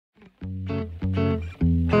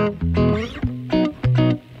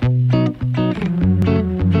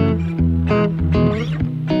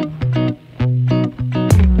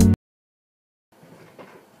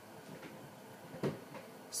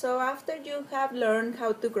have learned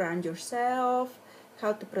how to ground yourself,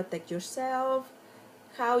 how to protect yourself,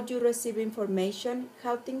 how you receive information,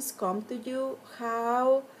 how things come to you,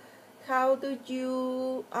 how do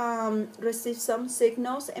you receive some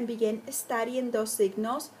signals and begin studying those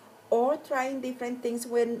signals or trying different things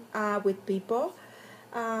when with people.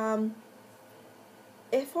 Um,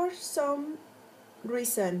 if for some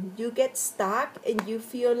reason you get stuck and you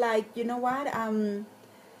feel like, you know what,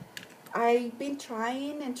 I've been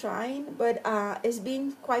trying and trying, but it's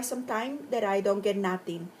been quite some time that I don't get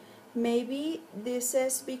nothing. Maybe this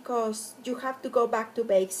is because you have to go back to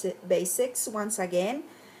basics once again.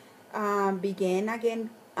 Begin again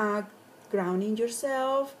grounding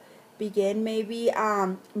yourself. Begin maybe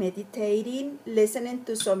meditating, listening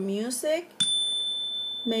to some music.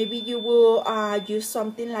 Maybe you will use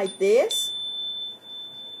something like this,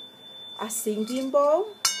 a singing bowl,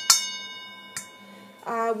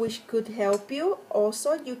 which could help you.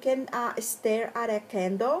 Also, you can stare at a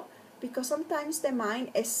candle, because sometimes the mind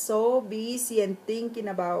is so busy and thinking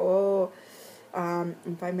about, oh,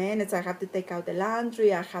 in 5 minutes I have to take out the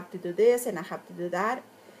laundry, I have to do this and I have to do that.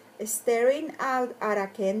 Staring at a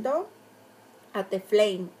candle, at the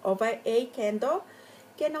flame of a candle,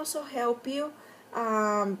 can also help you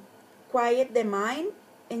quiet the mind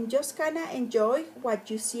and just kind of enjoy what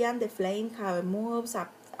you see on the flame, how it moves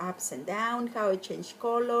ups and down, how it changes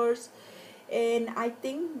colors. And I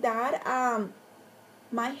think that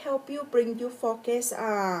might help you bring your focus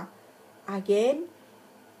again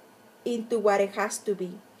into what it has to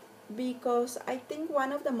be. Because I think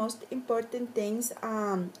one of the most important things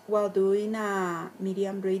while doing a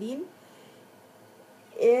medium reading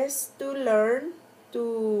is to learn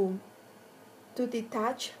to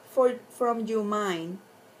detach from your mind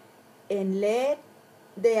and let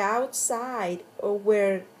the outside, or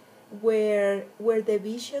where the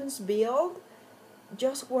visions build,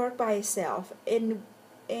 just work by itself, and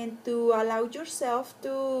to allow yourself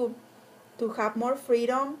to have more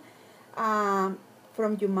freedom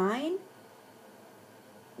from your mind.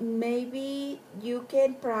 Maybe you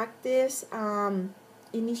can practice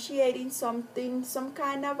initiating something, some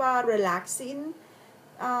kind of a relaxing,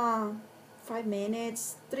 uh, 5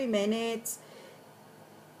 minutes, 3 minutes.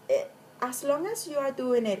 As long as you are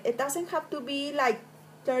doing it, it doesn't have to be like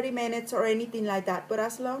 30 minutes or anything like that, but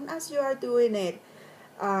as long as you are doing it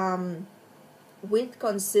with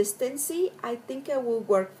consistency, I think it will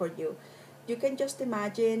work for you. You can just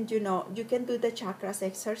imagine, you can do the chakras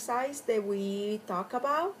exercise that we talk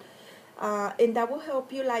about, and that will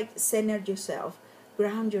help you like center yourself,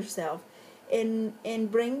 ground yourself,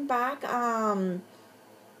 and bring back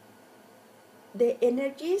the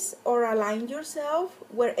energies, or align yourself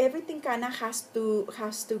where everything kind of has to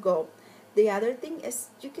go. The other thing is,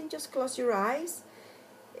 you can just close your eyes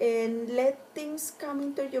and let things come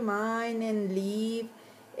into your mind and leave,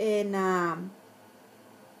 and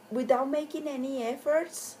without making any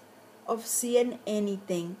efforts of seeing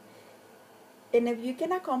anything. And if you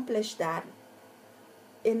can accomplish that,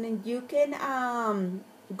 and you can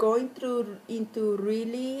going through into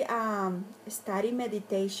really study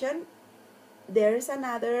meditation, there's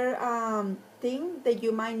another thing that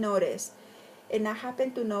you might notice. And I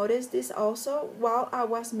happened to notice this also while I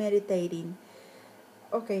was meditating.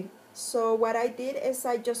 Okay, so what I did is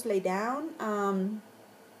I just lay down,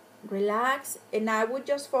 relax, and I would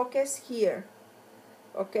just focus here.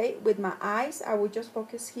 Okay, with my eyes, I would just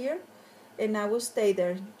focus here, and I would stay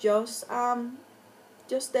there, just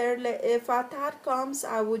there. If a thought comes,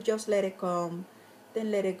 I would just let it come,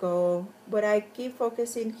 then let it go. But I keep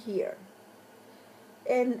focusing here.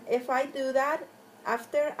 And if I do that,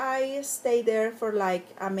 after I stay there for like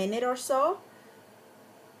a minute or so,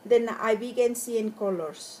 then I begin seeing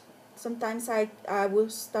colors. Sometimes I will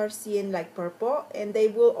start seeing like purple, and they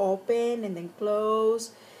will open and then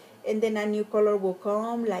close, and then a new color will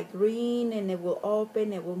come like green, and it will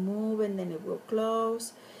open, it will move, and then it will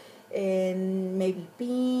close. And maybe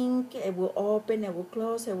pink, it will open, it will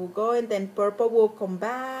close, it will go, and then purple will come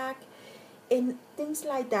back, and things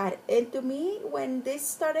like that. And to me, when this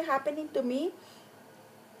started happening to me,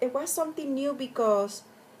 it was something new, because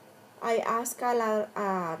I asked a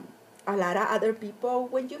lot of other people,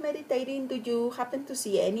 when you meditating, do you happen to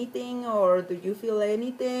see anything, or do you feel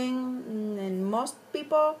anything? And most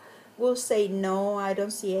people will say, no, I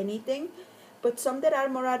don't see anything. But some that are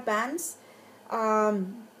more advanced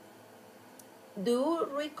do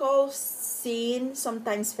recall seeing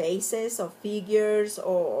sometimes faces or figures,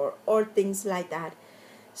 or things like that.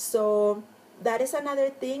 So that is another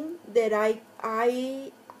thing that I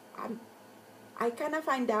kind of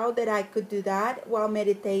find out that I could do that while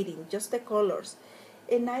meditating, just the colors.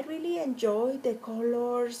 And I really enjoy the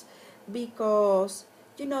colors, because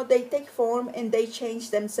you know they take form and they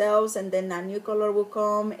change themselves, and then a new color will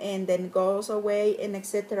come and then goes away, and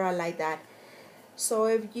etc. like that. So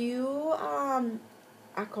if you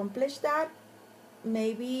accomplish that,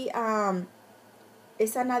 maybe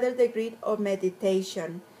it's another degree of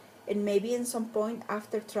meditation, and maybe in some point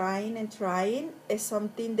after trying and trying, it's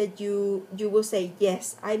something that you will say,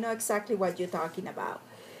 yes, I know exactly what you're talking about.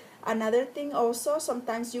 Another thing also,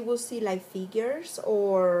 sometimes you will see like figures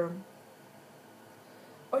or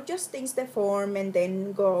just things that form and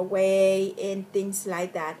then go away and things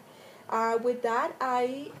like that. With that,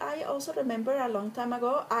 I also remember a long time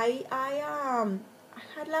ago, I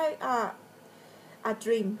had like a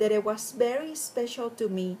dream that it was very special to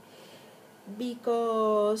me,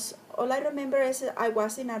 because all I remember is I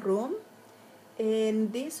was in a room,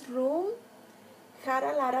 and this room had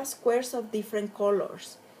a lot of squares of different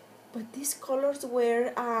colors, but these colors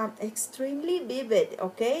were extremely vivid,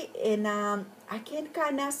 okay? And I can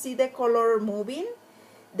kind of see the color moving,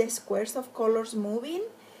 the squares of colors moving,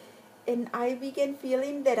 and I began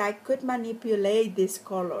feeling that I could manipulate these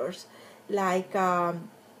colors, like I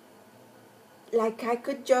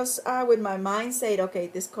could just with my mind say, okay,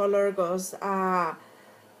 this color goes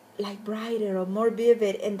like brighter or more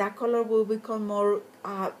vivid, and that color will become more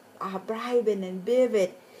bright and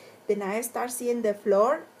vivid. Then I start seeing the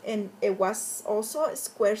floor, and it was also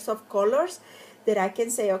squares of colors that I can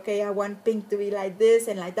say, okay, I want pink to be like this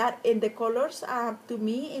and like that. And the colors, to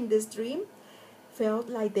me in this dream, felt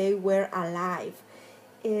like they were alive.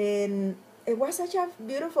 And it was such a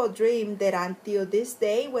beautiful dream that until this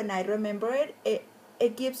day, when I remember it,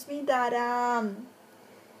 it gives me that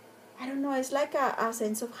I don't know, it's like a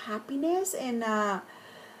sense of happiness, and a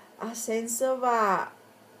sense of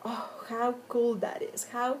oh, how cool that is,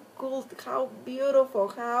 how cool, how beautiful,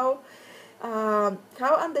 how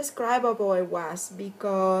undescribable it was,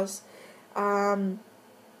 because um,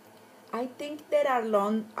 I think that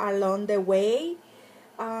along the way,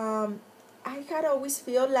 I had always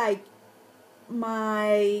feel like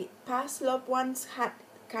my past loved ones had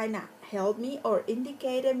kind of helped me or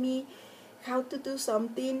indicated me how to do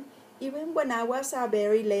something, even when I was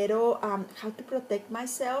very little, how to protect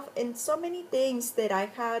myself, and so many things that I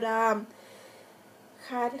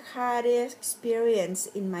had experience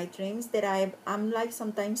in my dreams that I'm like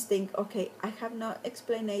sometimes think, okay, I have no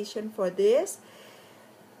explanation for this,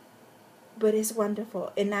 but it's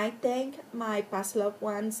wonderful. And I thank my past loved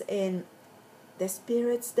ones and the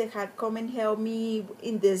spirits that had come and helped me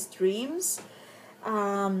in these dreams,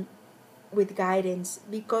 with guidance,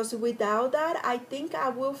 because without that, I think I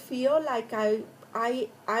will feel like I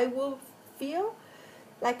will feel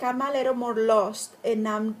like I'm a little more lost, and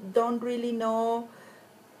I don't really know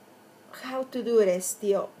how to do it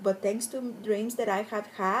still. But thanks to dreams that I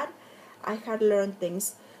had, I had learned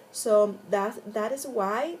things. So that is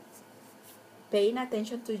why paying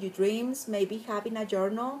attention to your dreams, maybe having a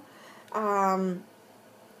journal um,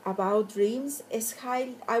 about dreams is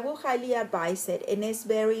I will highly advise it, and it's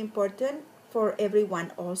very important for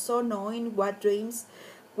everyone. Also knowing what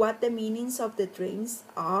the meanings of the dreams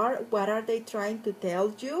are, what are they trying to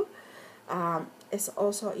tell you, is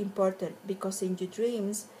also important, because in your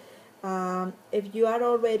dreams, if you are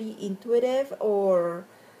already intuitive, or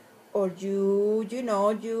you know,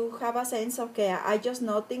 you have a sense of, okay, I just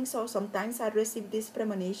know things, so sometimes I receive these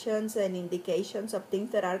premonitions and indications of things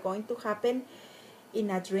that are going to happen in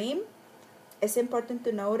a dream. It's important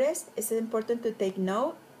to notice, it's important to take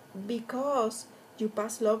note, because you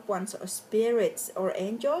past loved ones or spirits or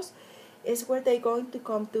angels is where they're going to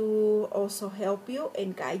come to also help you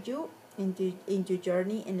and guide you in your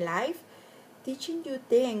journey in life, teaching you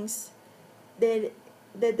things that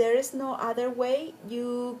there is no other way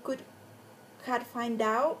you could have find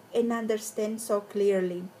out and understand so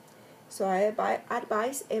clearly. So I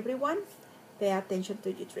advise everyone, pay attention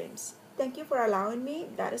to your dreams. Thank you for allowing me.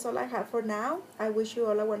 That is all I have for now. I wish you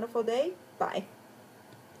all a wonderful day. Bye.